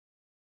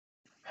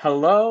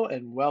Hello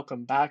and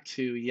welcome back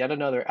to yet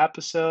another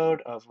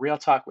episode of Real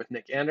Talk with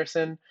Nick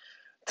Anderson.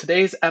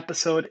 Today's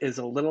episode is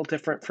a little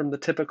different from the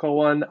typical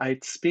one. I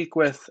speak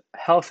with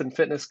health and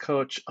fitness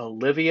coach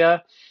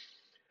Olivia.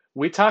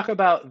 We talk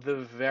about the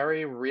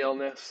very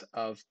realness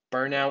of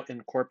burnout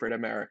in corporate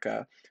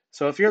America.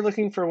 So if you're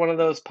looking for one of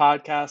those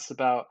podcasts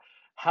about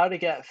how to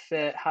get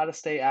fit, how to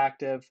stay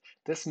active,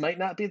 this might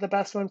not be the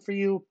best one for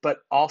you, but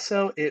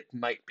also it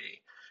might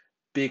be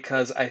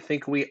because I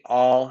think we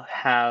all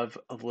have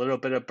a little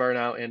bit of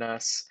burnout in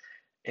us,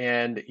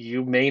 and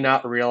you may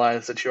not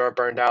realize that you are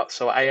burned out.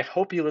 So I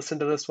hope you listen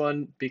to this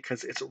one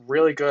because it's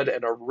really good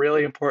and a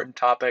really important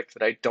topic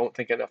that I don't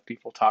think enough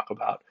people talk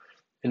about.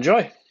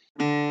 Enjoy.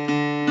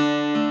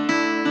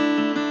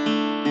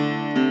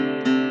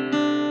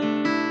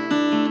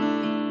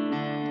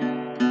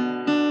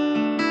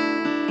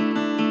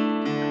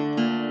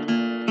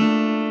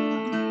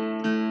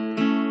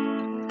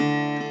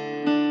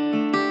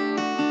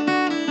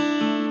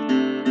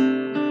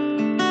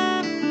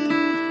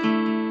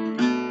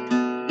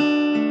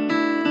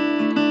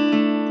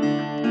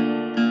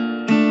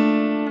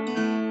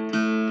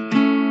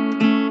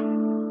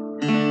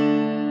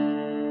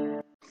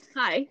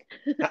 Hi.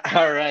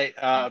 All right.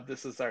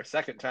 This is our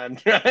second time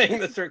trying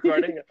this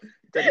recording.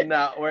 Did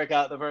not work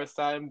out the first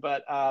time,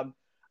 but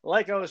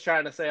like I was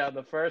trying to say on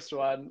the first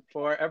one,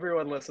 for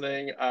everyone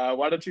listening,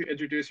 why don't you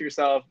introduce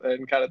yourself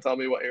and kind of tell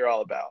me what you're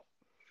all about?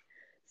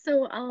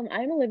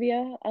 I'm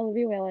Olivia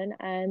Whalen,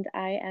 and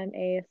I am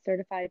a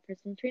certified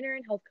personal trainer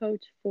and health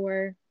coach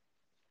for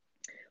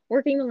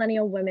working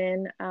millennial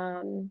women,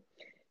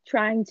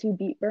 trying to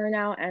beat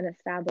burnout and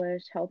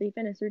establish healthy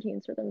fitness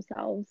routines for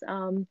themselves.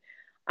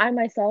 I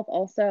myself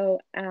also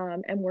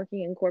am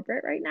working in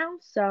corporate right now,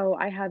 so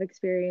I have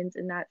experience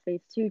in that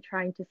space too,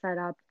 trying to set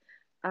up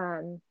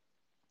um,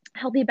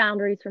 healthy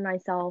boundaries for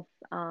myself.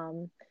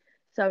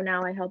 So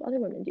now I help other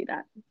women do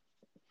that.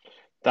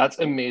 That's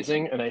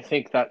amazing. And I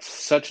think that's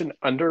such an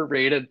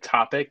underrated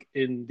topic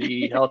in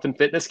the health and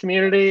fitness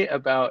community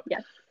about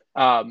Yes.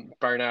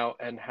 burnout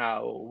and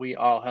how we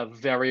all have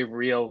very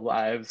real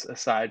lives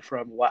aside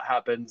from what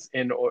happens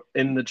in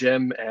the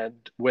gym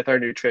and with our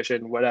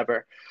nutrition,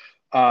 whatever.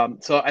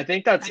 So I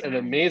think that's an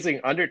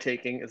amazing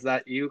undertaking is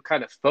that you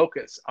kind of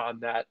focus on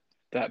that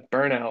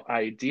burnout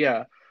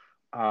idea.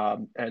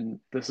 And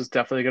this is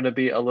definitely going to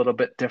be a little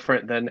bit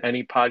different than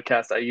any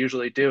podcast I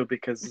usually do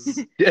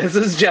because this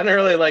is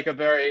generally like a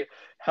very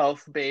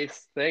health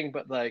based thing,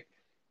 but like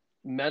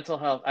mental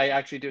health, I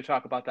actually do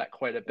talk about that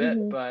quite a bit,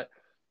 hmm but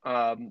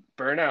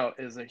burnout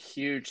is a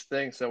huge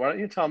thing. So why don't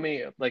you tell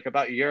me like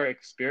about your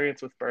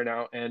experience with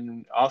burnout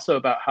and also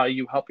about how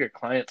you help your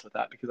clients with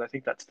that because I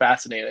think that's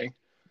fascinating.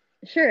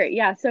 Sure.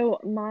 Yeah. So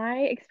my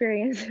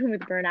experience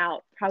with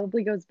burnout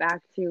probably goes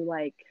back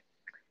to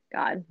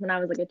God, when I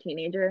was like a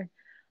teenager.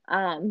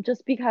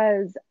 Just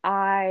because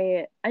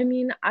I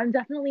mean, I'm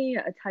definitely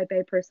a type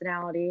A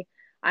personality.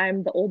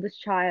 I'm the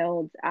oldest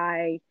child.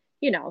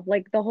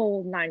 Like the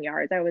whole nine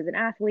yards. I was an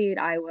athlete.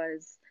 I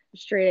was a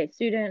straight A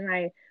student.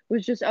 And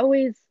was just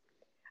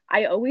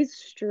I always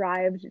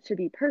strived to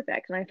be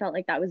perfect. And I felt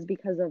like that was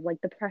because of like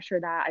the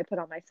pressure that I put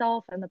on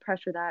myself and the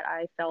pressure that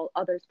I felt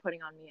others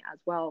putting on me as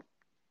well.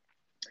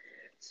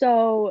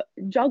 So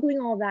juggling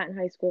all of that in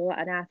high school,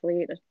 an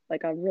athlete,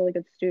 like a really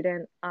good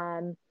student,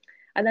 I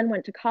then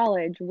went to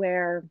college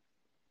where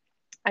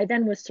I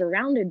then was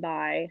surrounded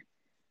by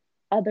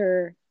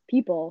other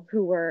people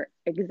who were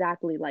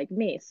exactly like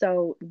me.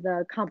 So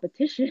the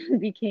competition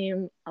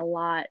became a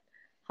lot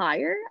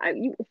higher. I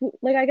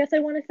guess I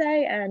want to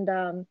say, and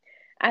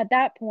at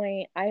that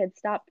point, I had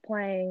stopped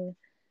playing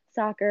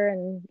soccer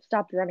and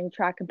stopped running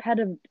track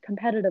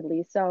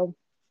competitively. So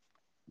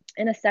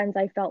in a sense,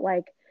 I felt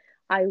like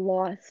I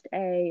lost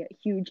a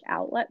huge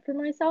outlet for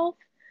myself.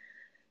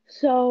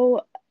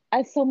 So,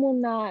 as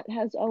someone that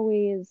has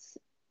always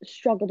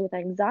struggled with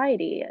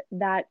anxiety,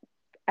 that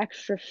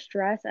extra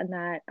stress and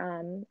that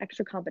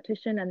extra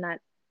competition and that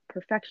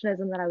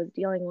perfectionism that I was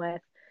dealing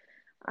with,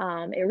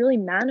 it really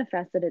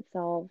manifested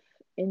itself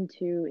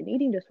into an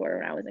eating disorder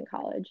when I was in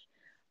college.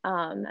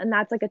 And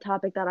that's like a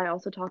topic that I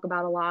also talk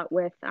about a lot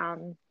with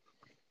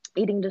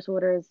eating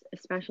disorders,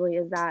 especially,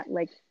 is that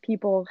like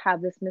people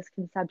have this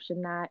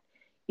misconception that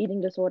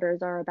eating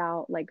disorders are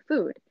about like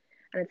food,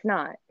 and it's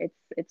not.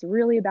 It's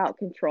really about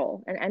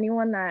control, and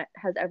anyone that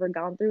has ever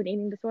gone through an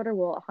eating disorder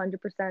will 100%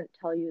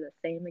 tell you the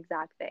same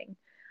exact thing.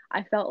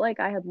 I felt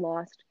like I had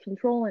lost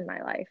control in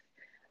my life,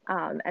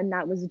 and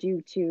that was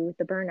due to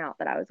the burnout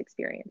that I was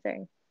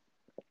experiencing.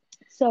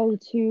 So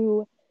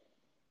to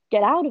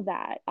get out of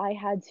that, I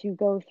had to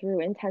go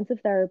through intensive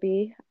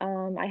therapy.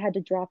 I had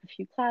to drop a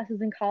few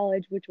classes in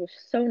college, which was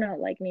so not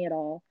like me at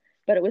all,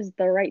 but it was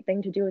the right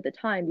thing to do at the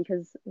time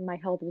because my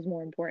health was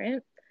more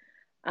important.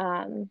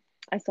 Um,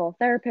 I saw a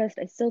therapist.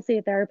 I still see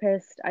a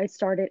therapist. I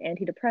started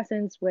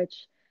antidepressants,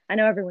 which I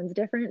know everyone's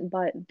different,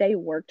 but they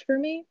worked for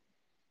me,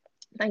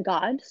 thank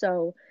God.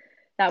 So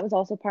that was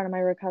also part of my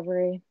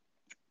recovery.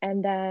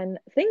 And then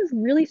things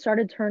really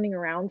started turning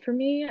around for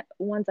me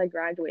once I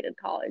graduated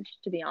college,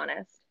 to be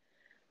honest.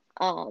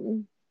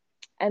 Um,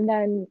 and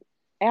then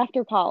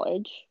after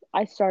college,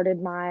 I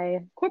started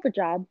my corporate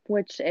job,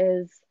 which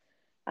is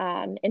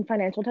in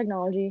financial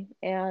technology.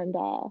 And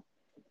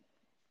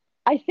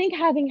I think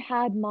having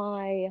had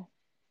my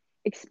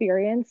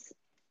experience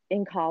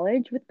in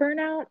college with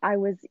burnout, I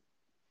was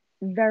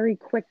very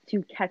quick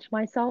to catch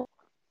myself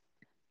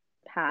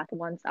path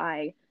once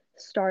I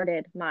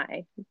started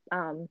my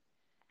um,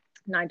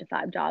 9 to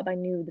 5 job. I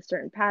knew the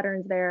certain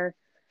patterns there,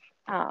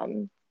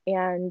 um,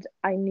 and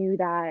I knew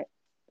that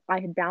I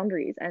had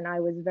boundaries, and I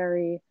was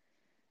very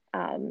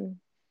um,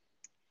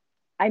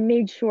 I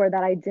made sure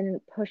that I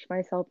didn't push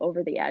myself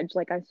over the edge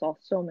like I saw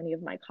so many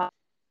of my colleagues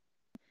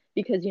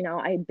because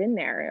I had been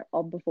there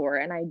all before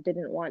and I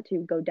didn't want to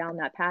go down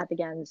that path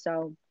again.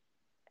 So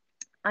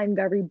I'm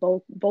very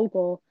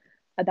vocal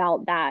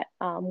about that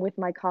with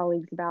my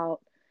colleagues about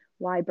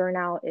why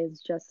burnout is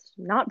just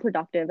not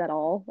productive at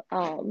all.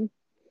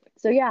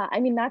 So yeah,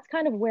 I mean that's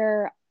kind of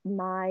where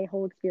my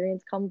whole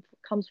experience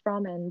comes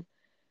from and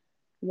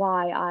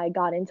why I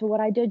got into what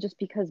I did, just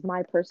because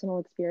my personal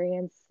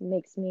experience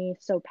makes me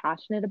so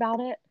passionate about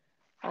it.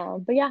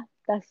 But yeah,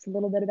 that's a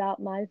little bit about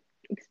my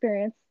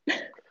experience.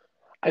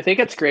 I think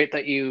it's great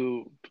that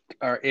you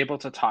are able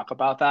to talk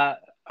about that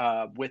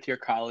with your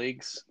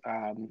colleagues,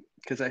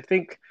 because I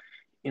think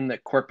in the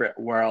corporate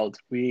world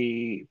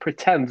we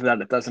pretend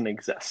that it doesn't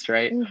exist,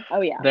 right? Oh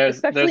yeah, There's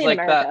especially in like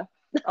that. America.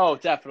 Oh,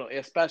 definitely,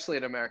 especially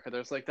in America.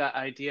 There's like that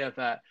idea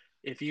that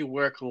if you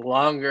work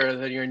longer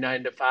than your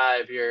 9 to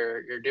 5,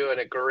 you're doing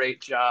a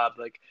great job,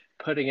 like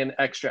putting in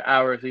extra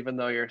hours, even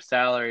though your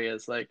salary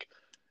is like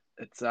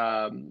it's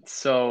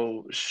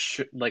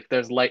like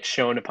there's light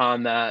shown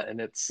upon that,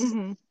 and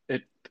Hmm.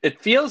 it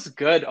it feels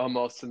good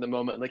almost in the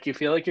moment, like you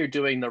feel like you're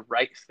doing the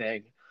right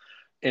thing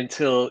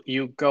until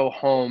you go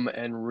home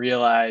and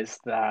realize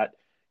that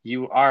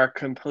you are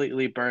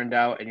completely burned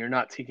out and you're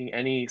not taking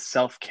any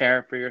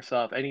self-care for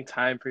yourself, any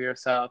time for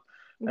yourself.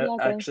 Exactly.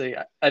 Actually,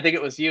 I think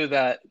it was you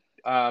that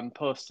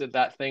posted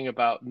that thing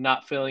about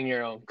not filling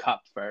your own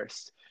cup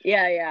first.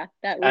 Yeah, yeah,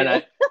 that And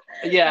reel.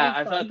 That yeah, was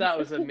I thought fun. that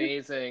was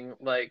amazing.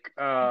 Like,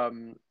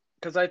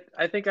 because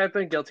I think I've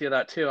been guilty of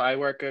that too. I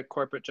work a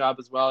corporate job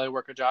as well. I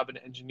work a job in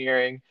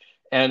engineering,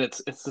 and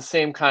it's the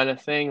same kind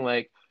of thing.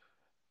 Like,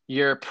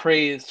 you're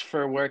praised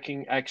for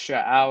working extra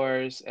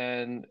hours,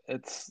 and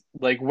it's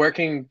like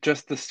working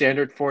just the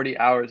standard 40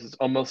 hours is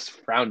almost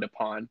frowned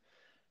upon.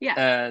 Yeah.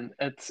 And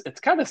it's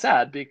kind of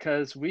sad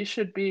because we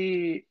should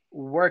be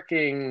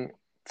working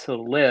to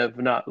live,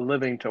 not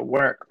living to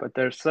work. But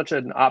there's such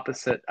an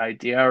opposite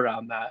idea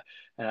around that,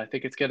 and I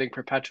think it's getting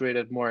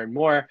perpetuated more and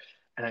more.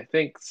 And I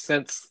think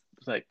since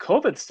like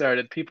COVID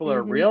started, people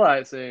are Hmm.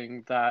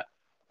 realizing that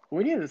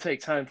we need to take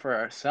time for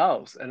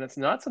ourselves, and it's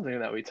not something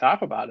that we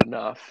talk about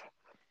enough.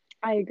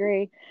 I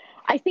agree.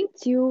 I think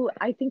too,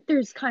 I think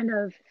there's kind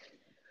of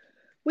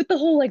with the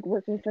whole like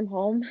working from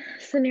home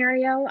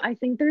scenario, I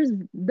think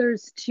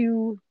there's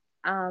two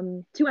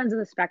ends of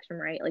the spectrum,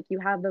 right? Like you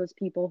have those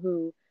people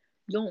who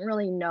don't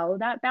really know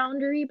that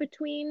boundary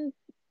between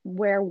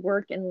where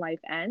work and life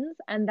ends,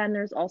 and then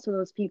there's also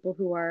those people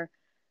who are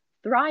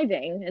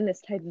thriving in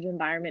this type of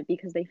environment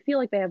because they feel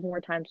like they have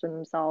more time for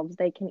themselves.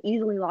 They can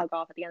easily log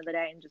off at the end of the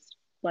day and just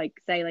like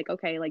say like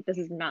okay, like this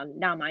is not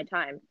now my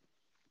time.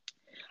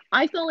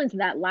 I fell into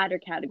that latter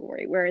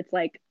category where it's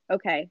like,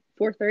 okay,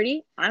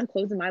 4:30, I'm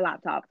closing my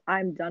laptop.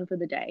 I'm done for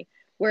the day.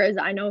 Whereas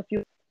I know if you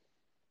have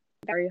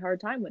a very hard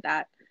time with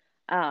that.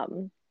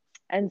 Um,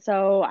 and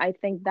so I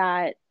think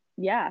that,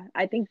 yeah,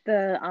 I think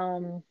the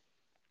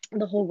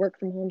whole work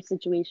from home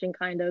situation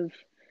kind of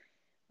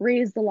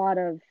raised a lot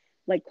of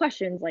like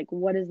questions like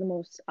what is the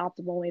most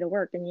optimal way to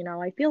work. And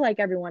I feel like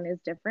everyone is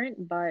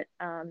different, but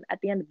at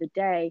the end of the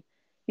day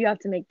you have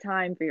to make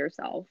time for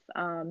yourself,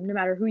 no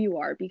matter who you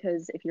are,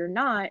 because if you're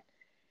not,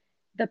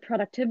 the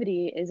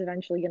productivity is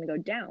eventually going to go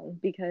down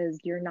because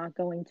you're not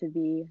going to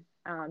be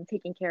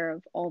taking care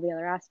of all the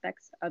other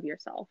aspects of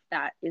yourself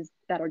that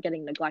are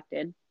getting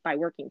neglected by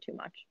working too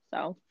much.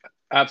 So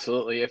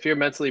Absolutely. If you're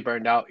mentally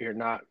burned out,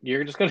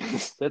 you're just going to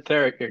sit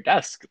there at your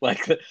desk.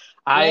 Like,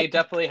 I yep.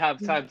 definitely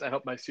have times. I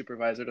hope my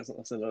supervisor doesn't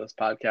listen to this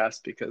podcast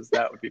because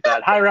that would be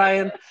bad. Hi,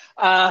 Ryan.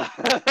 Uh,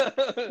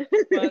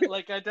 but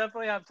like, I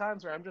definitely have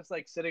times where I'm just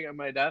like sitting at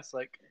my desk,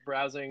 like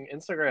browsing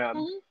Instagram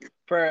Mhm.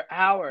 for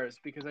hours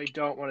because I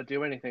don't want to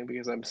do anything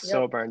because I'm Yep.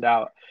 so burned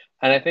out.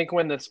 And I think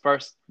when this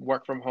first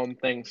work from home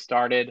thing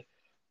started,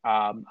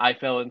 I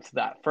fell into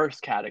that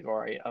first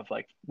category of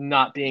like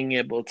not being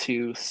able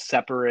to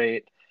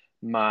separate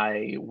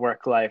my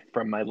work life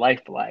from my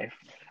life. Mhm.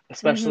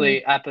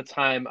 Especially at the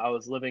time, I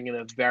was living in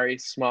a very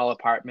small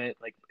apartment.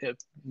 Like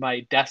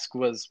my desk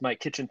was my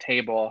kitchen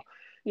table,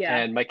 Yeah.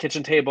 and my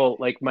kitchen table,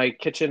 like my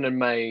kitchen and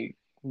my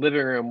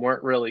living room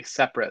weren't really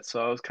separate. So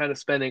I was kind of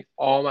spending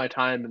all my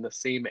time in the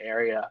same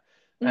area.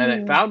 And I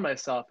Mhm. found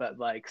myself at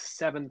like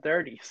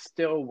 7:30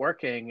 still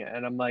working,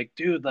 and I'm like,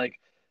 dude, like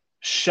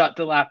shut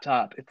the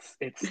laptop.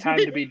 It's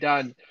time to be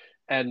done.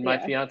 And my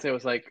Yeah. fiance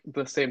was like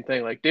the same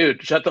thing, like,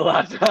 dude, shut the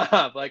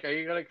laptop. Like, are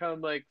you gonna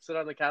come like sit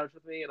on the couch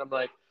with me? And I'm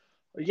like,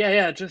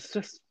 yeah, just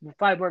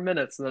 5 more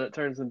minutes, and then it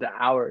turns into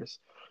hours.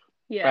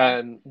 Yeah.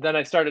 And then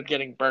I started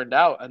getting burned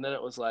out, and then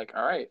it was like,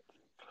 all right,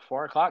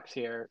 4 o'clock's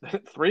here,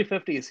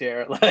 3:50's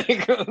here,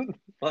 like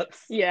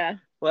let's Yeah.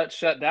 let's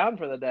shut down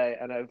for the day.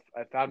 And I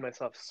found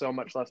myself so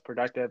much less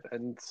productive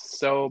and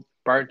so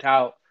burnt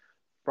out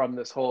from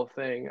this whole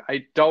thing.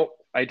 I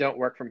don't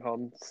work from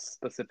home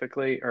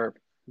specifically, or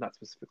not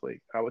specifically.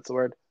 What's the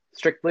word?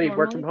 Strictly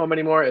work from Normally. home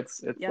anymore.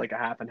 It's Yeah. like a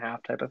half and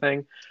half type of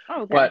thing.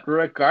 Oh, okay. But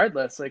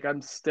regardless, like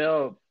I'm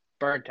still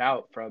burnt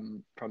out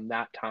from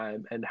that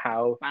time, and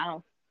how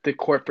Wow. the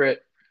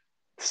corporate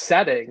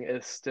setting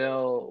is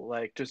still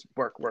like just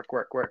work, work,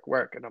 work, work,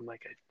 work. And I'm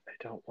like, I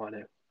don't want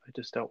to. I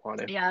just don't want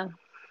to. Yeah.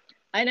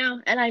 I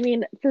know. And I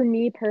mean, for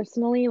me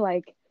personally,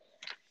 like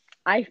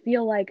I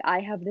feel like I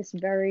have this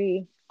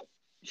very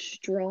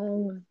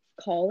strong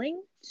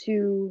calling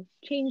to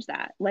change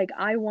that. Like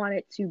I want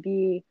it to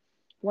be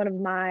one of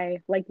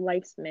my like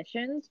life's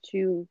missions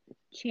to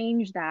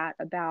change that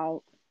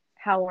about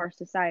how our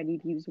society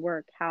views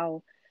work,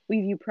 how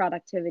we view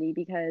productivity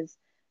because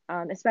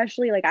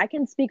especially like I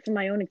can speak from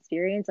my own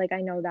experience. Like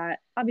I know that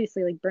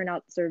obviously like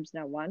burnout serves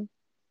no one.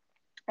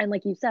 And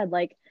like you said,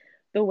 like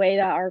the way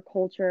that our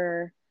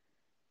culture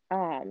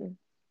um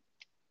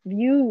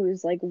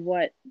views like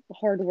what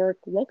hard work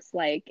looks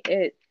like,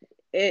 it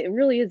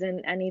really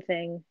isn't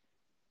anything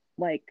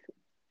like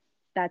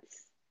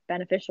that's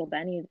beneficial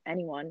to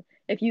anyone.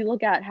 If you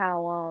look at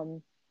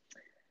how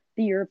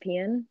the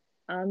European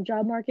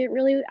job market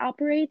really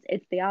operates,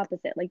 it's the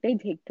opposite. Like they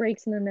take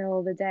breaks in the middle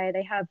of the day.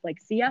 They have like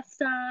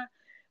siesta.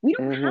 We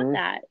don't have Mm-hmm.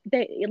 that.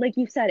 They like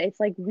you said, it's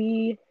like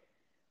we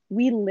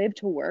live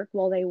to work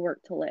while they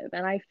work to live.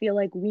 And I feel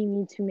like we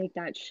need to make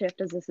that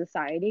shift as a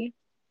society.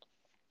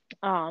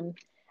 Um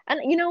and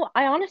you know,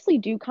 I honestly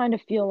do kind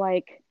of feel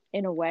like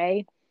in a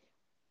way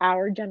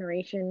our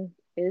generation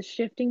is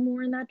shifting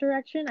more in that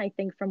direction. I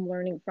think from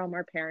learning from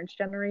our parents'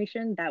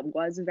 generation that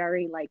was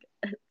very like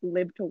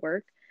live to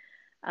work.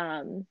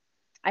 Um,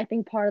 I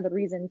think part of the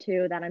reason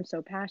too that I'm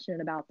so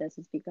passionate about this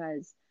is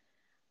because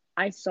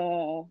I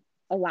saw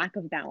a lack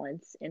of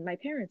balance in my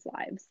parents'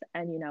 lives.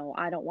 And, you know,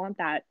 I don't want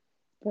that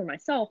for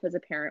myself as a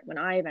parent when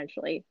I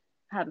eventually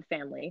have a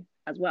family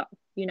as well,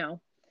 you know?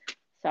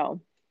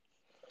 So,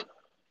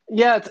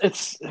 Yeah,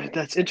 it's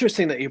that's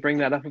interesting that you bring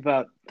that up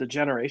about the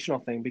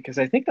generational thing, because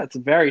I think that's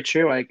very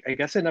true. I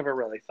guess I never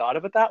really thought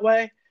of it that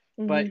way,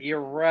 but mhm, you're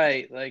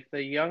right. Like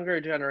the younger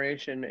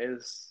generation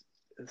is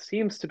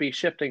seems to be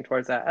shifting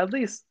towards that, at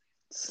least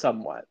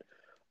somewhat.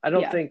 I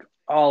don't yeah. think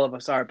all of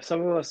us are, but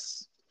some of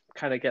us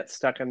kind of get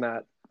stuck in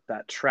that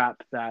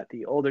trap that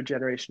the older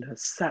generation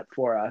has set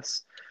for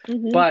us.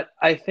 Mhm. But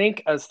I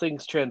think as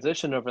things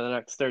transition over the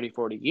next 30,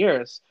 40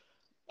 years,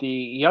 the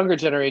younger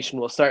generation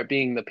will start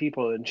being the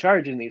people in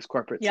charge in these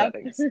corporate Yep.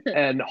 settings.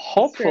 And It's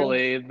true.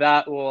 hopefully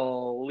that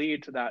will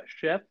lead to that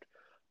shift.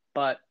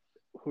 But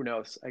who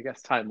knows? I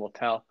guess time will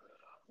tell.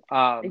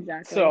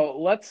 Exactly. So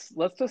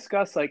let's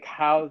discuss like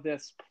how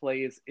this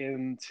plays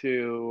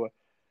into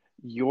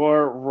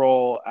your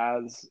role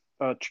as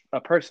a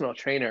personal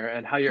trainer,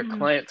 and how your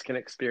clients can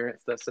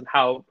experience this, and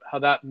how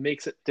that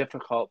makes it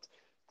difficult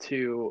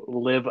to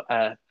live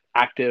a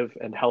active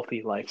and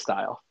healthy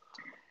lifestyle.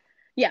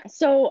 Yeah,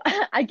 so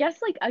I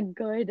guess like a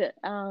good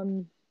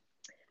I'll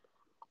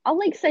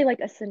like say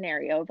like a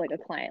scenario of like a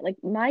client. Like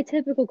my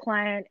typical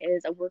client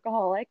is a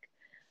workaholic.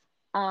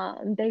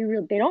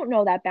 They don't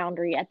know that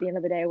boundary at the end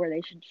of the day where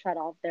they should shut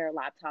off their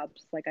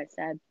laptops, like I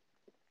said.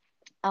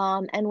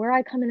 And where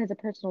I come in as a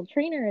personal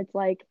trainer, it's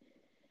like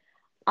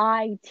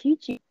I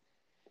teach you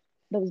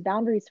those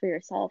boundaries for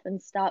yourself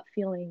and stop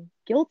feeling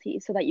guilty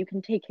so that you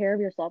can take care of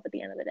yourself at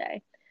the end of the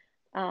day.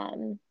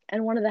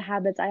 And one of the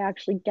habits I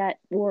actually get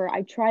or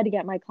I try to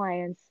get my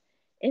clients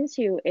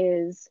into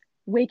is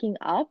waking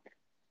up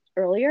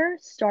earlier,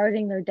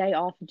 starting their day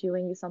off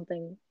doing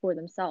something for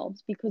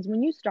themselves. Because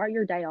when you start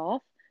your day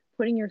off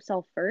putting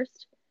yourself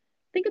first,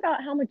 think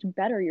about how much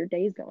better your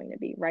day is going to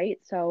be, right?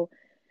 So,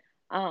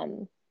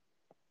 um,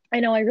 I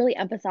know I really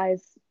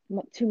emphasize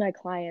to my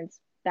clients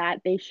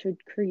that they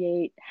should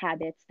create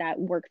habits that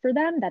work for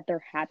them, that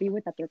they're happy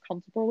with, that they're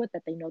comfortable with,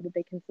 that they know that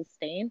they can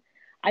sustain.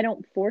 I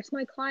don't force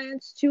my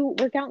clients to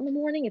work out in the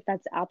morning if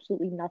that's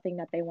absolutely nothing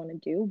that they want to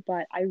do,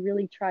 but I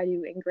really try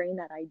to ingrain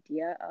that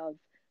idea of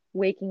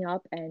waking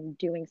up and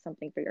doing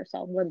something for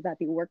yourself, whether that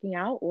be working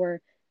out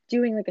or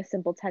doing like a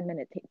simple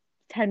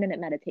 10-minute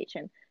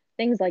meditation,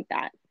 things like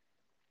that.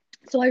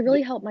 So I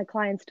really help my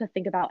clients to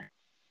think about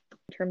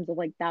in terms of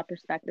like that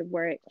perspective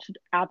where it should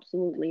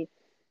absolutely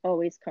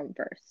always come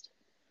first.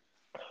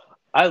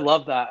 I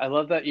love that. I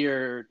love that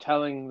you're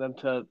telling them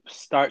to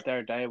start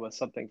their day with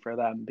something for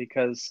them,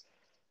 because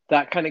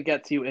that kind of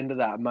gets you into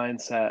that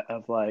mindset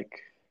of like,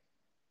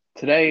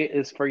 today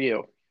is for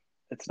you.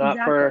 It's not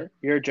Exactly. for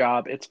your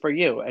job, it's for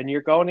you. And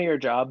you're going to your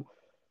job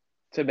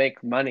to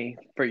make money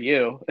for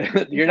you.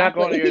 You're not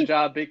going to your Exactly.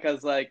 job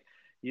because like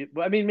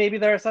I mean, maybe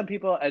there are some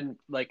people, and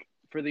like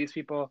for these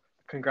people,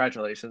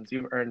 congratulations,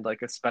 you've earned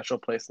like a special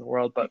place in the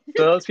world. But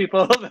for those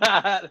people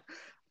that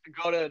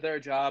go to their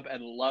job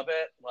and love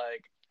it,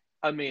 like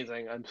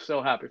amazing. I'm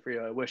so happy for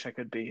you. I wish I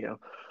could be you.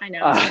 I know.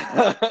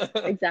 Uh,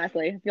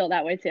 Exactly. I feel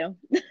that way too.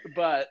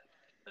 but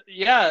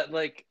yeah,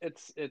 like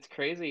it's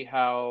crazy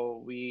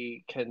how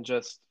we can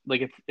just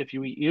like if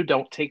you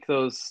don't take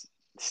those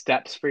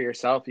steps for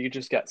yourself, you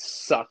just get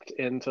sucked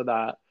into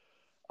that.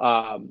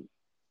 Um,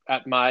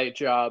 at my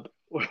job,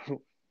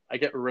 I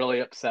get really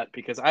upset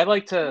because I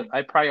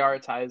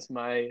prioritize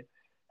my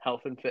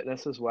health and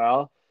fitness as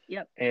well,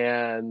 Yep.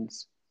 and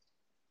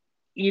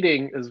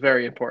eating is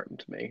very important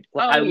to me.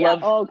 Like, Oh yeah.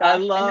 Oh I gosh. I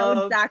know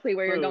love exactly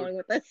where you're food. going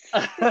with this.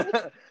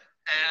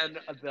 And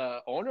the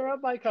owner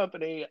of my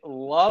company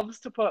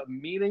loves to put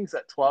meetings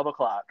at 12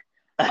 o'clock.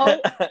 Oh,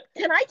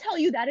 can I tell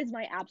you that is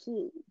my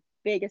absolute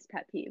biggest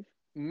pet peeve?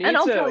 Me And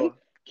I'll tell you,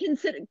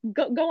 too.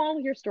 go on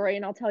with your story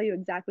and I'll tell you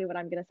exactly what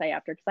I'm going to say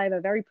after because I have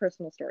a very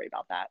personal story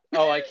about that.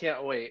 Oh, I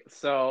can't wait.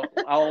 So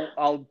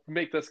I'll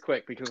make this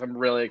quick because I'm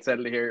really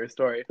excited to hear your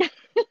story.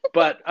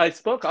 But I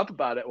spoke up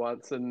about it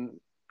once, and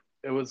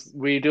it was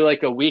we do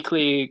like a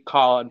weekly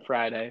call on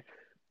Friday.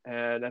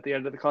 And at the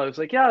end of the call, it was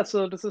like, "Yeah,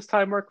 so does this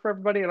time work for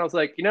everybody?" And I was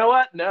like, "You know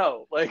what?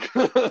 No. Like,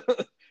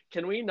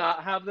 can we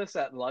not have this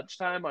at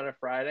lunchtime on a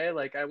Friday?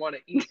 Like, I want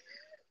to eat."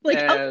 Like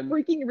how And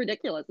freaking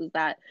ridiculous is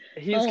that?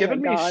 he's Oh my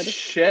given me God.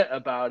 shit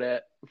about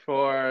it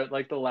for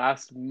like the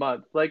last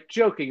month, like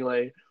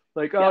jokingly,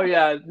 like, "Oh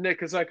Yeah. yeah,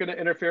 Nick is not going to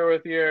interfere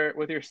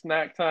with your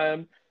snack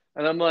time,"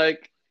 and I'm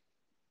like,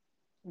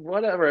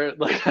 "Whatever."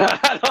 Like,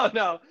 I don't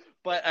know.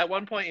 But at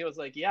one point, he was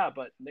like, "Yeah,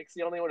 but Nick's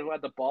the only one who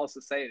had the balls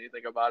to say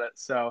anything about it."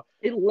 So,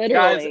 It guys,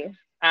 literally.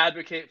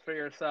 advocate for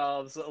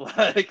yourselves.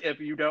 Like, if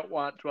you don't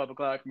want 12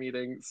 o'clock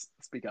meetings,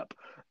 speak up.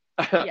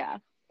 All Yeah.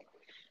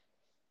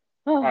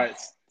 Oh. right.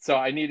 So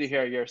I need to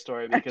hear your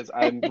story because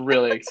I'm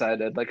really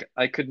excited. Like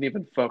I couldn't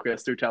even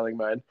focus through telling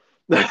mine.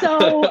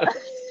 So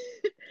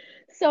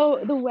so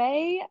the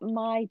way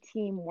my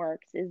team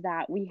works is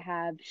that we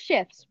have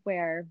shifts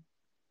where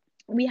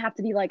we have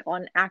to be like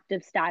on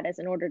active status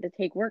in order to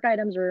take work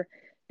items or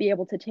be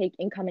able to take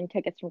incoming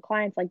tickets from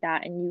clients like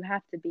that. And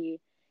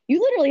you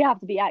literally have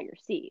to be at your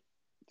seat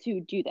to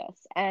do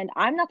this. And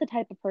I'm not the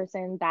type of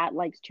person that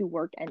likes to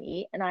work and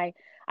eat. And I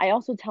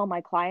also tell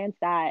my clients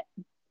that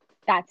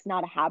that's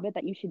not a habit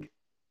that you should.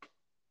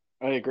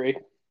 I agree.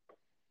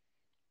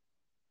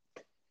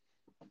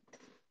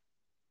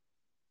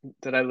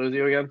 Did I lose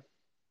you again?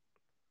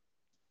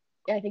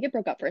 I think it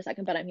broke up for a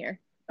second, but I'm here.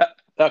 Uh,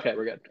 okay,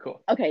 we're good.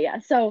 Cool. Okay, yeah.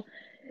 So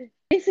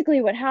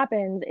basically what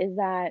happens is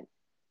that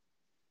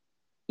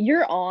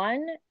you're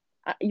on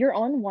you're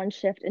on one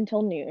shift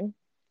until noon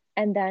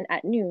and then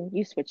at noon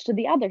you switch to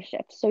the other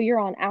shift. So you're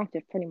on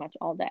active pretty much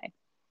all day.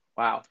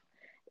 Wow.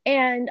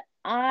 And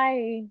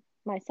I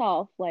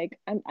myself, like,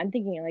 I'm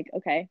thinking, like,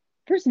 okay,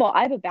 first of all,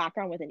 I have a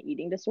background with an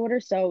eating disorder.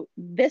 So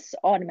this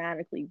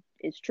automatically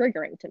is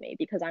triggering to me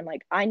because I'm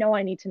like, I know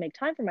I need to make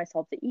time for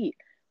myself to eat.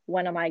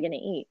 When am I going to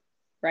eat?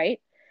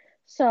 Right.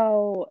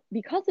 So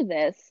because of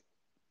this,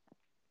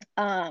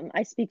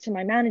 I speak to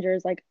my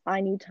managers, like,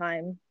 I need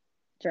time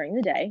during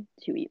the day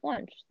to eat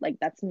lunch. Like,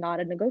 that's not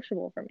a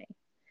negotiable for me.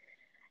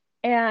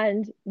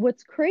 And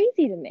what's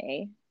crazy to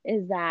me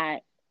is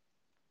that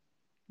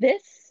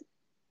this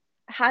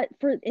had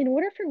for in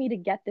order for me to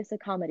get this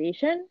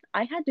accommodation,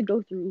 I had to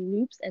go through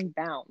loops and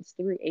bounds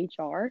through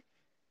HR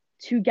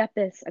to get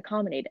this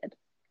accommodated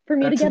for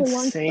me to That's get a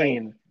lunch break.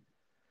 insane.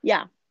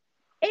 Yeah.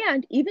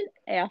 And even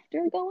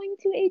after going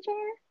to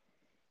HR,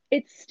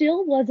 it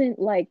still wasn't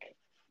like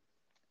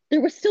there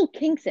was still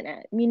kinks in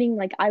it, meaning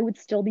like I would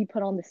still be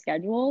put on the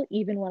schedule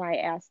even when I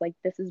asked like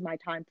this is my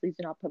time, please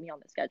do not put me on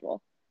the schedule.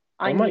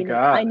 Oh my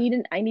God. I need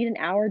an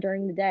hour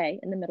during the day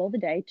in the middle of the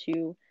day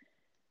to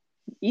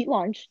eat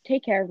lunch,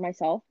 take care of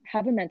myself,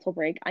 have a mental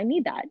break. I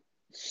need that.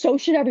 So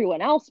should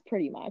everyone else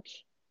pretty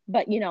much.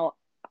 But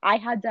I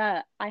had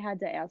to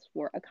ask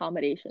for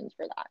accommodations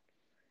for that.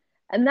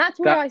 And that's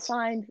where I That's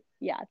find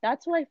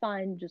that's what I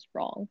find just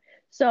wrong.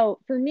 So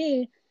for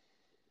me,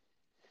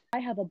 I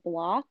have a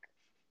block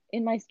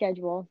in my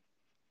schedule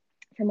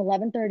from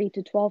 11:30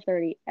 to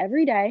 12:30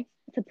 every day.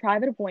 It's a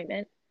private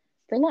appointment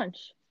for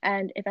lunch.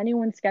 And if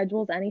anyone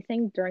schedules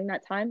anything during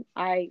that time,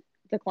 I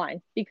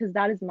decline because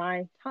that is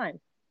my time.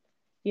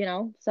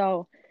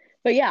 So,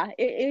 but yeah,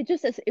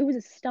 it was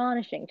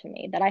astonishing to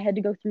me that I had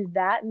to go through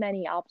that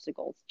many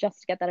obstacles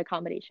just to get that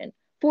accommodation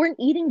for an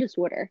eating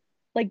disorder.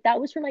 Like that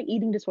was for my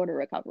eating disorder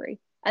recovery.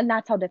 And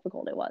that's how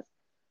difficult it was.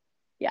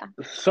 Yeah.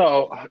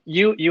 so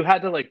you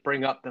had to like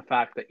bring up the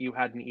fact that you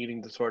had an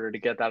eating disorder to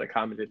get that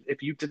accommodated.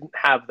 If you didn't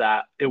have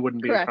that, it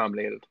wouldn't be Correct.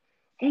 accommodated.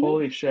 Mm-hmm.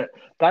 Holy shit.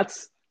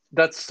 That's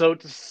so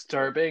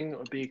disturbing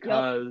Yep.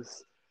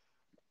 because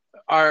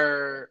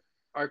our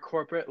our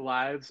corporate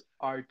lives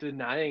are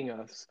denying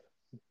us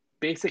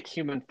basic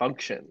human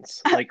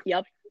functions. Like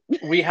Yep.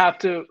 we have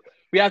to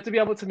we have to be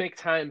able to make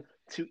time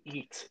to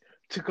eat,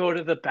 to go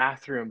to the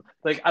bathroom.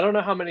 Like I don't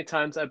know how many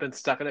times I've been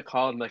stuck in a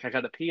call and like I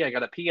gotta pee, I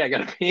gotta pee, I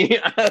gotta pee.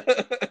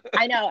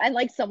 I know. And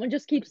like someone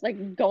just keeps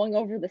like going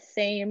over the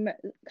same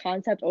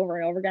concept over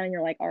and over again. And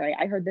you're like, all right,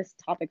 I heard this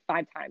topic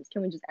 5 times.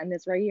 Can we just end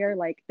this right here?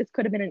 Like this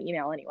could have been an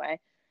email anyway.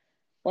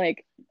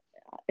 Like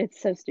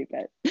it's so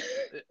stupid.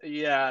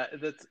 Yeah,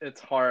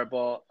 it's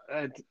horrible,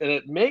 and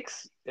it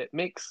makes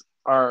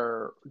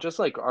our just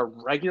like our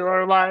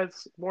regular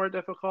lives more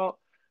difficult,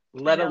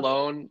 I let know.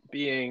 alone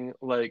being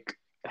like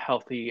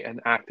healthy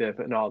and active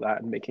and all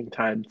that, and making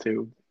time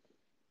to,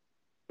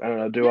 I don't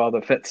know, do Yep, all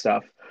the fit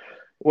stuff,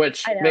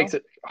 which I makes know.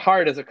 it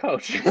hard as a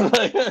coach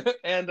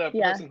and a Yeah,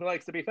 person who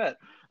likes to be fit.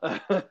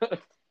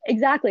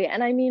 exactly.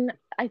 And I mean,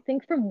 I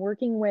think from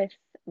working with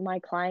my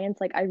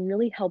clients, like I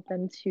really help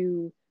them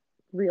to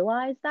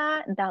realize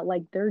that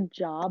like their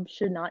job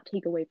should not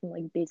take away from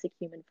like basic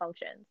human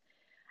functions.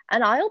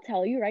 And I'll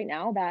tell you right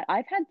now that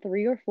I've had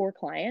 3 or 4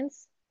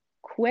 clients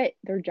quit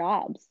their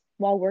jobs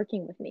while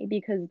working with me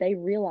because they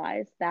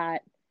realized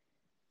that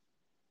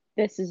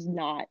this is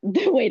not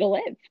the way to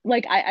live.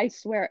 Like I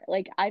swear,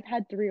 like I've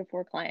had 3 or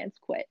 4 clients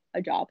quit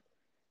a job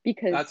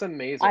because That's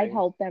I amazing.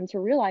 help them to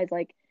realize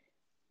like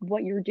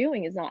what you're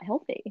doing is not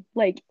healthy.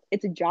 Like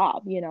it's a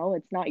job,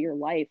 it's not your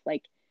life.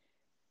 Like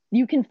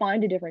you can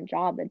find a different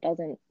job that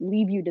doesn't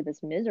leave you to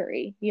this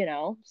misery.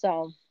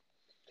 So,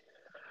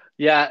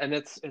 Yeah, and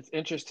it's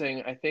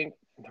interesting. I think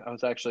I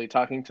was actually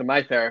talking to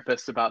my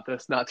therapist about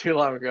this not too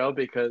long ago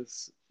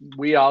because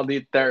we all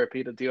need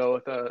therapy to deal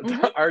with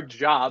mhm. our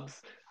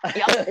jobs.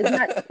 Yep.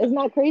 Isn't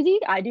that crazy?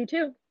 I do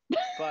too.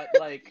 But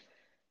like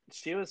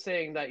she was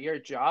saying that your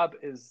job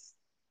is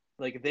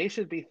like they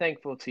should be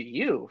thankful to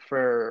you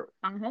for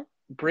Uh-huh.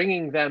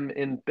 bringing them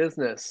in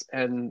business,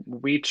 and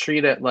we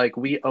treat it like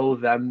we owe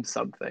them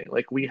something.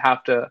 Like we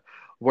have to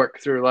work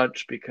through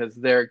lunch because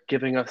they're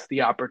giving us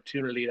the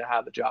opportunity to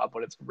have a job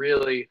when it's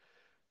really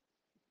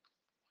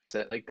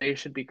it. Like they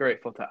should be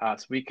grateful to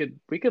us. We could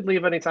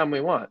leave anytime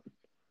we want.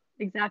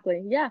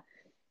 Exactly. Yeah,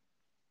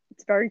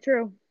 it's very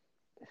true.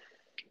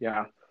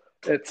 Yeah.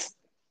 It's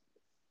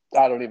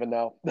I don't even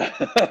know.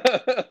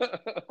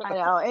 I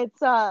know.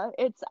 It's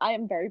I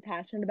am very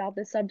passionate about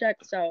this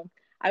subject, so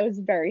I was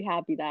very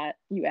happy that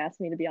you asked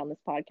me to be on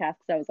this podcast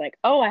because I was like,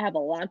 "Oh, I have a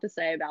lot to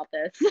say about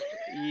this."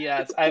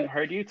 Yes, I've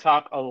heard you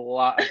talk a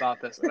lot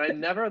about this, and I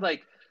never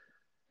like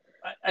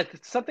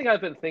it's something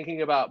I've been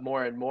thinking about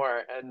more and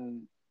more.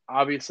 And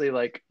obviously,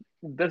 like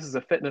this is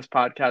a fitness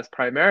podcast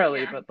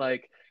primarily, Yeah. but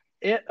like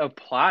it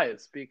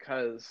applies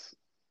because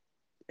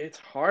it's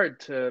hard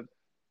to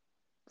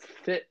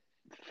fit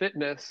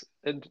fitness,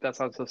 and that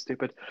sounds so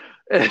stupid.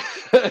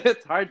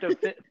 It's hard to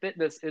fit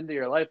fitness into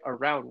your life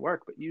around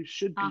work, but you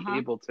should be Uh-huh.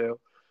 able to.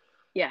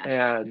 Yeah.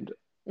 And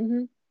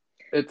hmm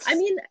I it's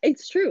mean,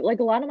 it's true. Like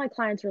a lot of my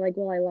clients are like,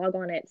 "Well, I log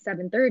on at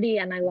 7:30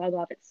 and I log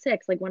off at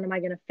 6. Like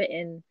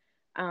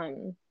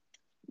um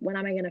when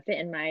am I going to fit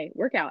in my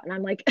workout?" And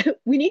I'm like,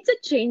 "We need to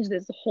change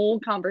this whole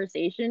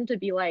conversation to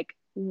be like,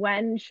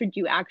 when should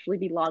you actually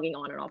be logging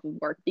on and off of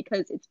work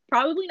because it's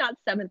probably not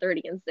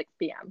 7:30 and 6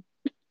 p.m."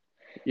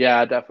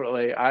 yeah,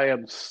 definitely. I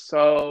am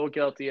so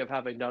guilty of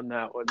having done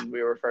that when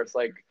we were first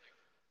like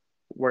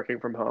working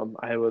from home.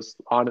 I was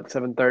on at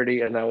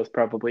 7:30 and I was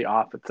probably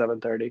off at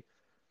 7:30.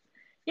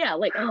 Yeah,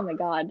 like oh my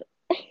god.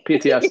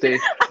 PTSD.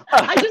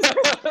 I just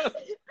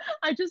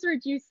I just heard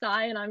you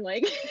sigh and I'm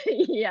like,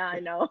 yeah, I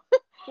know.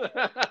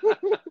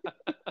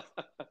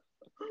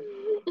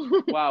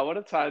 Wow, what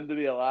a time to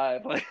be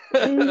alive.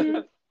 hmm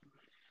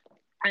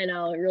I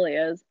know, it really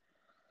is.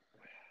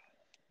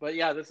 But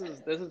yeah, this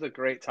is a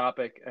great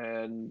topic,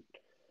 and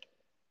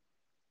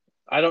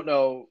I don't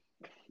know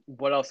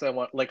what else I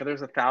want. Like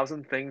there's a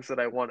thousand things that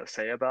I want to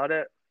say about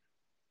it,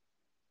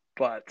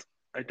 but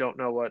I don't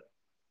know what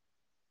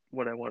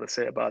I want to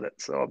say about it.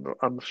 So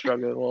I'm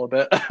struggling a little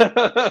bit.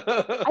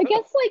 I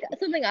guess like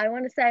something I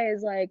want to say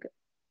is like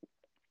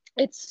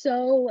it's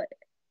so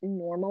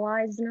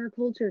normalized in our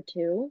culture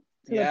too,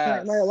 to the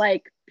point where Yes.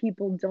 like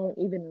people don't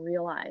even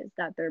realize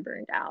that they're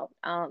burned out.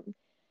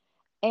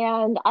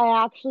 And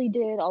I actually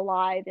did a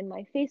live in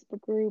my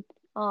Facebook group.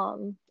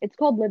 It's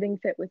called Living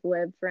Fit with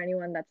Liv for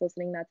anyone that's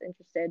listening that's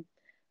interested.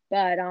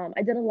 But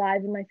I did a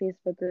live in my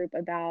Facebook group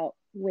about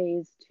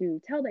ways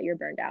to tell that you're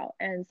burned out,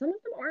 and some of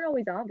them aren't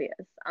always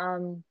obvious.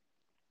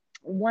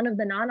 One of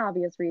the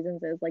non-obvious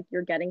reasons is like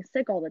you're getting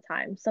sick all the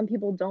time. Some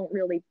people don't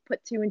really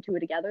put two and two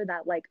together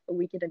that like a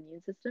weakened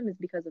immune system is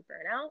because of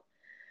burnout.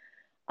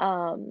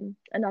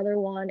 Another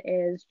one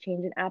is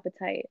change in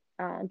appetite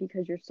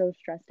because you're so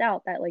stressed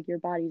out that like your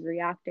body's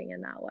reacting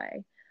in that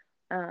way.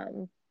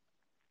 Um,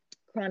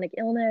 Chronic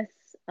illness,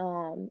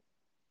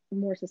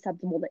 more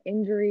susceptible to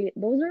injury.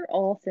 Those are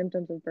all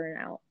symptoms of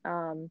burnout.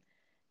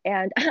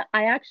 And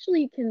I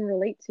actually can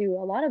relate to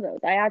a lot of those.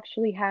 I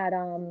actually had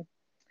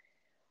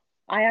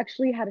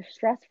a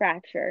stress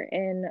fracture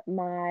in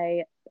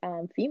my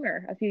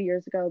femur a few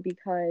years ago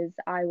because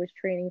I was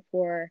training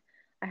for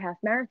a half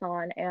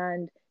marathon,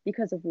 and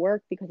because of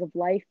work, because of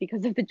life,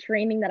 because of the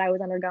training that I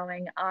was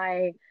undergoing,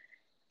 I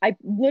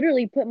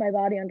literally put my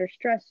body under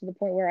stress to the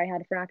point where I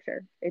had a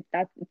fracture. It's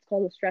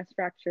called a stress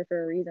fracture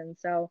for a reason.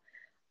 So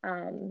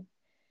um,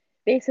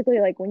 basically,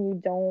 like when you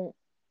don't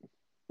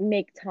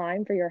make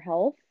time for your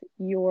health,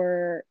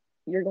 you're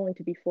going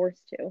to be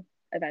forced to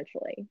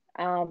eventually.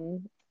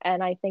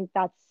 And I think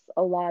that's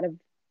a lot of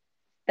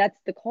that's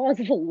the cause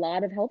of a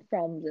lot of health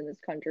problems in this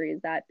country,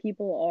 is that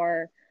people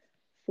are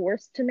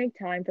forced to make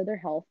time for their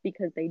health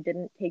because they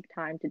didn't take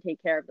time to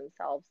take care of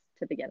themselves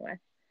to begin with.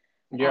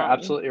 You're Um,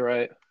 absolutely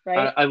right.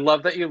 right? I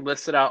love that you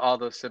listed out all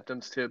those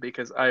symptoms too,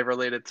 because I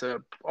related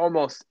to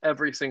almost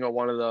every single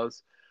one of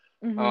those.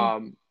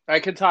 Mm-hmm. I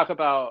can talk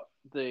about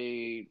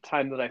the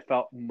time that I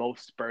felt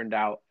most burned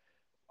out.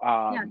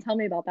 Yeah, Um, tell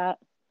me about that.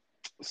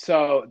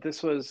 so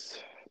this was,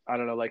 I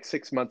don't know, like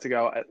 6 months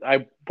ago.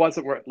 I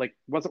wasn't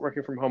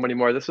working from home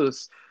anymore. This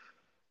was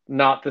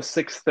not the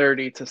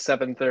 6:30 to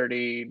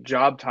 7:30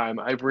 job time.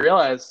 I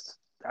realized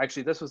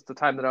actually this was the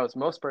time that I was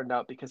most burned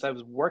out because I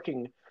was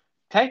working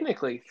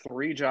technically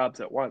three jobs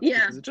at once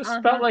Yeah. because it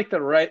just felt Uh-huh. like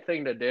the right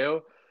thing to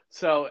do.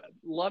 So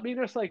let me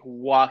just like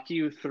walk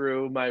you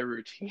through my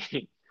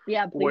routine,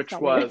 Yeah, please which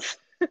tell me was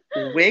this.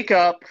 wake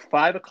up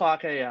 5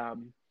 o'clock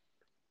a.m.,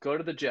 go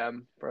to the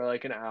gym for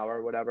like an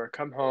hour, whatever,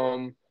 come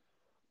home,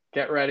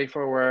 get ready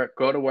for work,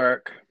 go to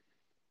work,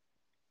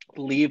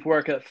 leave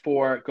work at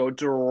 4, go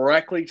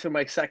directly to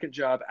my second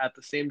job at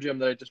the same gym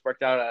that I just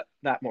worked out at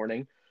that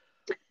morning.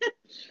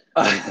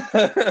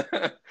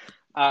 I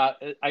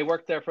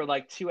worked there for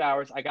like 2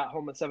 hours. I got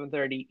home at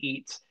 7:30,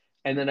 eat,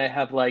 and then I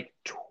have like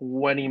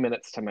 20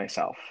 minutes to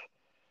myself.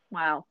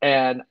 Wow.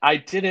 And I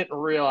didn't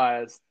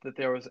realize that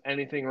there was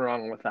anything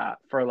wrong with that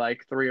for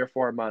like 3 or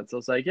 4 months. I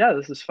was like, yeah,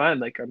 this is fine.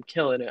 Like, I'm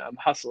killing it. I'm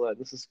hustling.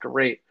 This is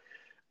great.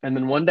 And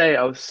then one day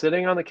I was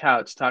sitting on the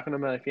couch talking to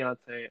my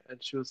fiance,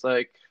 and she was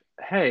like,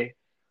 hey,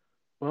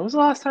 when was the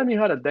last time you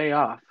had a day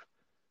off?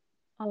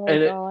 Oh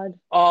And it God.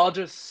 all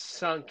just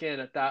sunk in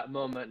at that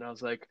moment. And I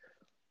was like,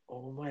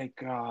 oh my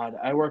God,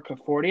 I work a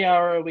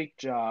 40-hour a week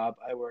job.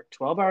 I work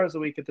 12 hours a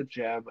week at the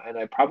gym, and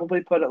I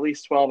probably put at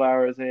least 12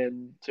 hours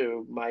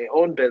into my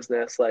own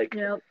business. Like,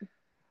 Yep.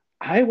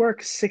 I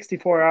work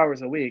 64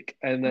 hours a week.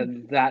 And That's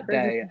then that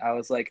crazy. day, I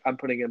was like, I'm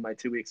putting in my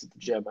 2 weeks at the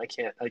gym. I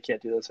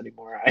can't do this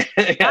anymore. I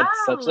had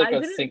such Wow, like I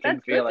a didn't. sinking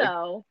That's good feeling.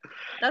 though.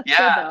 That's good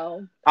Yeah,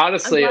 though. I'm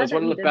honestly, it glad was that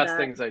one of you the did best that.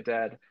 things I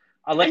did.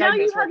 And Like, I now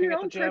you miss have working your at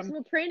the own gym.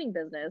 personal training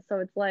business, so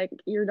it's like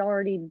you're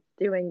already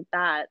doing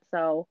that.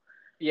 So,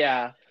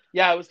 Yeah.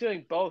 Yeah, I was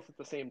doing both at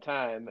the same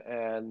time,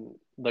 and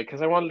like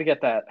because I wanted to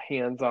get that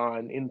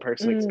hands-on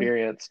in-person mm,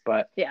 experience,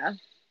 but yeah,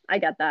 I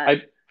get that.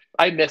 I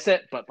I miss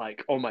it, but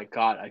like oh my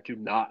God, I do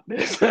not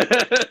miss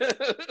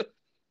it.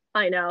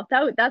 I know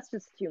that's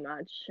just too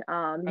much.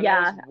 And I was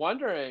Yeah.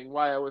 wondering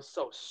why I was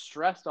so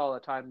stressed all the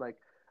time. Like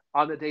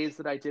on the days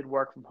that I did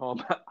work from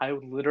home, I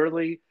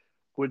literally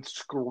would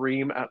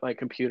scream at my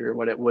computer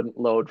when it wouldn't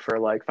load for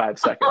like 5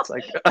 seconds.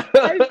 Like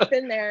I've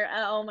been there.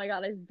 Oh my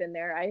God, I've been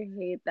there. I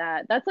hate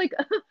that. That's like,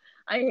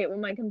 I hate when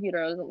my computer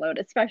doesn't load,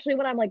 especially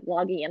when I'm like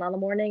logging in on the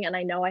morning and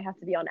I know I have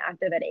to be on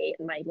active at 8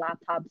 and my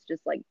laptop's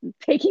just like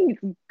taking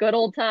good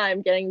old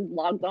time getting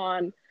logged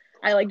on.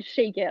 I like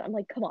shake it. I'm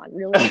like, come on,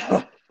 really?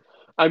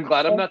 I'm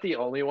glad I'm Oh, not the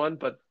only one,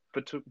 but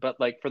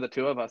like for the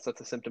two of us,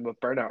 that's a symptom of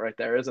burnout right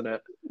there, isn't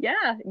it?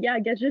 yeah, yeah. I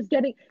guess just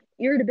getting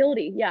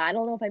irritability. Yeah, I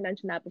don't know if I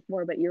mentioned that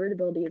before, but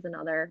irritability is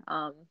another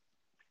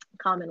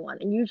common one.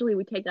 And usually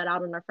we take that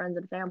out on our friends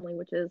and family,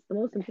 which is the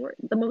most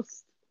important, the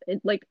most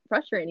like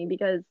frustrating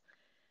because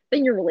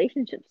then your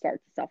relationships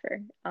start to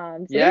suffer.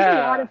 So there's a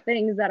lot Yeah. of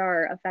things that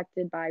are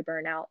affected by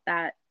burnout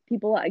that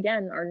people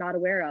again are not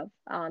aware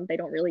of. They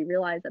don't really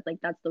realize that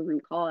like that's the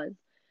root cause.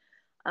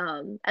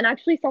 And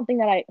actually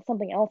something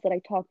else that I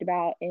talked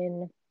about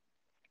in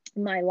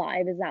my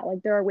live is that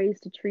like there are ways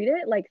to treat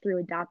it like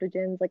through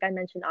adaptogens, like I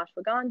mentioned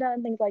ashwagandha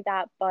and things like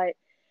that. But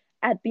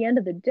at the end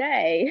of the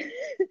day,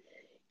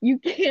 you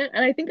can't,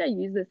 and I think I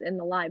use this in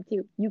the live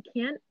too. You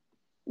can't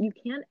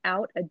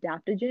out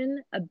adaptogen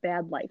a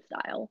bad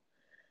lifestyle.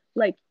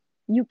 Like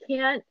you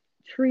can't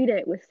treat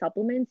it with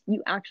supplements.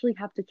 You actually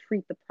have to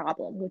treat the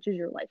problem, which is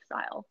your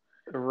lifestyle.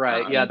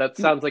 Right. Yeah, Um, that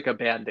sounds like a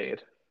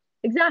band-aid.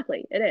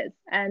 exactly, it is.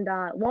 And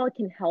while it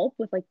can help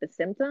with like the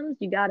symptoms,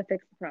 you got to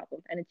fix the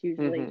problem, and it's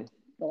usually Hmm.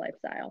 the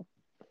lifestyle.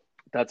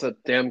 That's a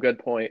damn good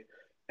point.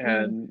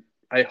 Mm, And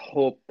I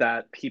hope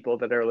that people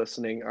that are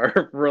listening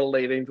are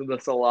relating to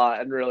this a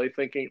lot and really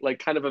thinking, like,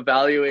 kind of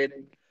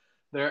evaluating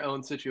their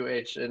own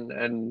situation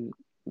and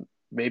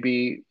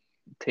maybe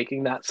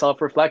taking that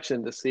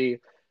self-reflection to see,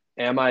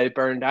 am I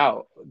burned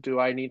out? Do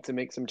I need to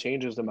make some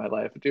changes in my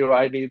life? Do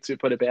I need to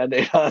put a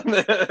band-aid on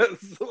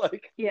this?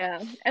 Like,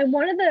 yeah, and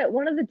one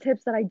of the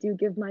tips that I do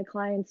give my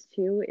clients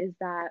too is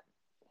that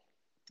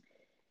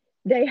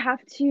they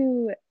have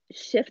to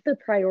shift the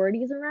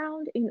priorities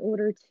around in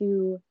order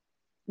to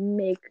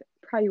make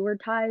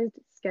prioritized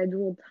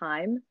scheduled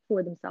time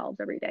for themselves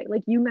every day.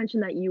 Like you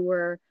mentioned that you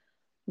were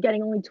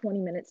getting only 20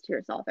 minutes to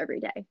yourself every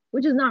day,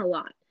 which is not a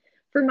lot.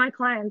 For my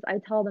clients, I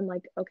tell them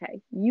like,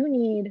 okay, you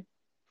need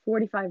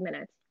 45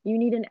 minutes. You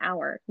need an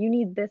hour. You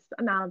need this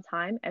amount of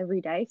time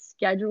every day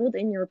scheduled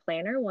in your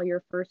planner while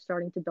you're first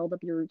starting to build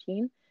up your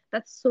routine.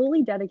 That's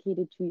solely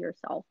dedicated to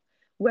yourself.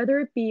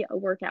 Whether it be a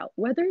workout,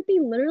 whether it be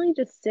literally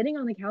just sitting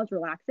on the couch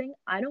relaxing,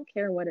 I don't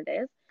care what it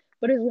is.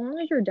 But as long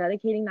as you're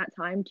dedicating that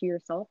time to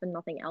yourself and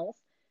nothing else,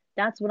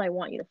 that's what I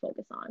want you to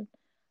focus on.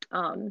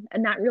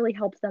 And that really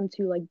helps them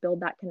to like build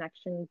that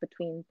connection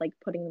between like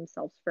putting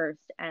themselves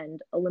first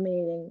and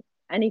eliminating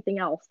anything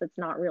else that's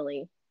not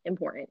really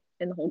important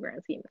in the whole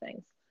grand scheme of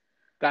things.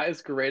 That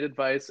is great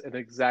advice and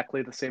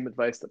exactly the same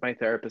advice that my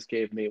therapist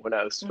gave me when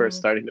I was first Mm.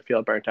 starting to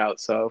feel burnt out.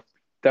 So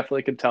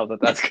definitely can tell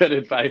that that's good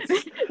advice.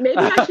 Maybe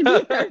I should be a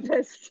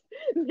therapist.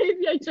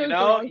 Maybe I chose the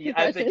wrong I think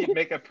profession. you'd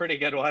make a pretty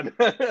good one.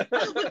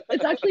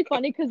 It's actually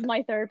funny because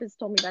my therapist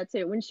told me that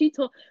too.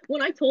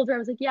 When I told her I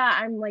was like, yeah,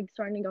 I'm like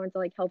starting to go into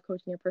like health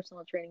coaching and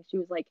personal training.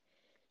 She's like,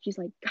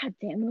 God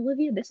damn it,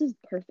 Olivia, this is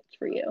perfect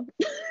for you.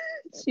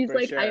 She's For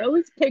like, I sure.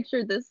 always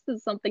pictured this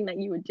as something that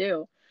you would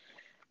do.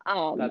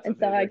 That's And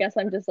so I amazing. guess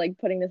I'm just like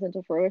putting this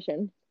into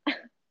fruition.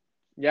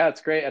 Yeah,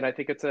 it's great. And I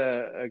think it's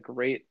a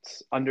great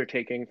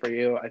undertaking for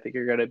you. I think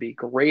you're going to be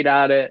great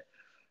at it.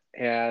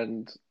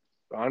 And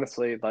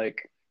honestly,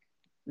 like,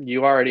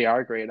 you already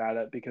are great at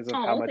it because of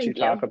how Oh, much you thank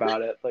talk you.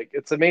 about it. Like,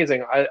 it's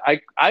amazing.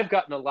 I've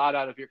gotten a lot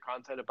out of your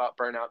content about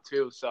burnout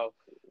too. So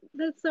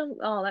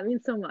That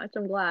means so much.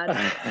 I'm glad.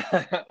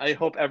 I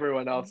hope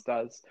everyone else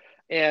does.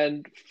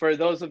 And for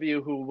those of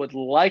you who would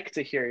like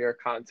to hear your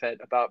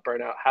content about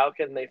burnout, how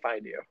can they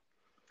find you?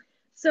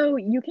 So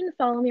you can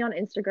follow me on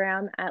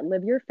Instagram at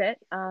Live Your Fit.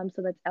 So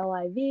that's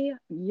LIV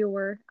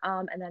your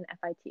and then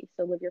FIT.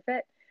 So Live Your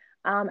Fit.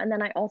 And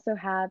then I also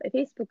have a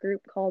Facebook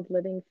group called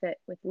Living Fit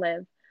with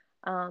Liv.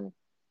 Um,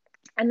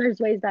 and there's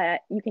ways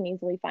that you can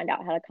easily find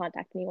out how to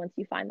contact me once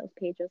you find those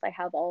pages. I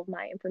have all of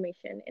my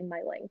information in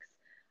my links.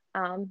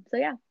 So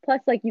yeah.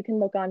 Plus, like you can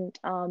look on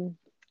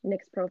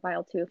Nick's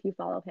profile too if you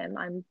follow him.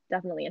 I'm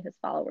definitely in his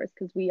followers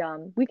because we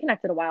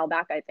connected a while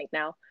back. I think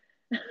now.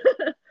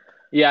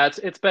 Yeah,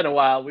 it's been a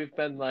while. We've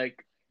been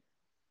like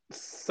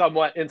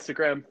somewhat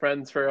Instagram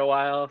friends for a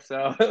while,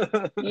 so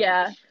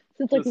Yeah,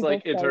 since like just we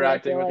like both started, I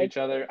interacting feel with like. each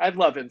other. I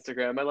love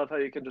Instagram. I love how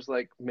you can just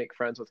like make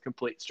friends with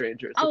complete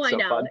strangers. Oh, It's I so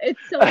know. fun. It's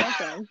so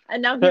awesome.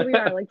 And now here we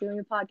are, like doing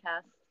a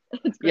podcast.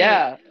 It's great.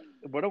 Yeah,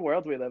 what a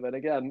world we live in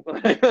again.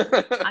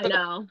 I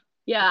know.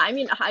 Yeah, I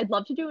mean, I'd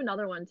love to do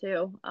another one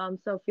too.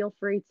 So feel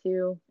free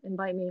to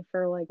invite me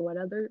for like what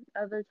other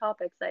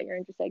topics that you're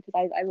interested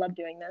because I love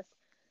doing this.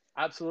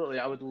 Absolutely.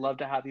 I would love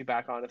to have you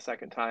back on a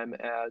second time.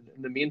 And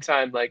in the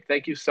meantime, like,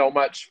 thank you so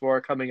much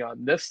for coming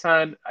on this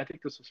time. I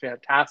think this was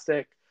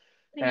fantastic.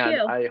 Thank And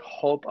you. I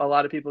hope a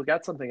lot of people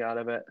get something out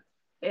of it.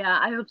 Yeah,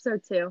 I hope so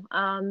too.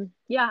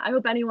 Yeah, I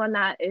hope anyone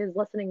that is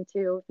listening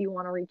to, if you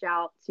want to reach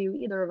out to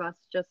either of us,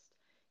 just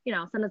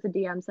send us a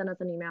DM, send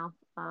us an email,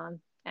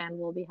 and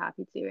we'll be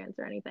happy to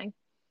answer anything.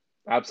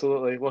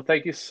 Absolutely. Well,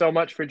 thank you so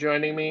much for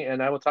joining me,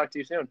 and I will talk to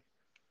you soon.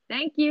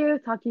 Thank you.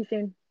 Talk to you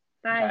soon.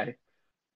 Bye. Bye.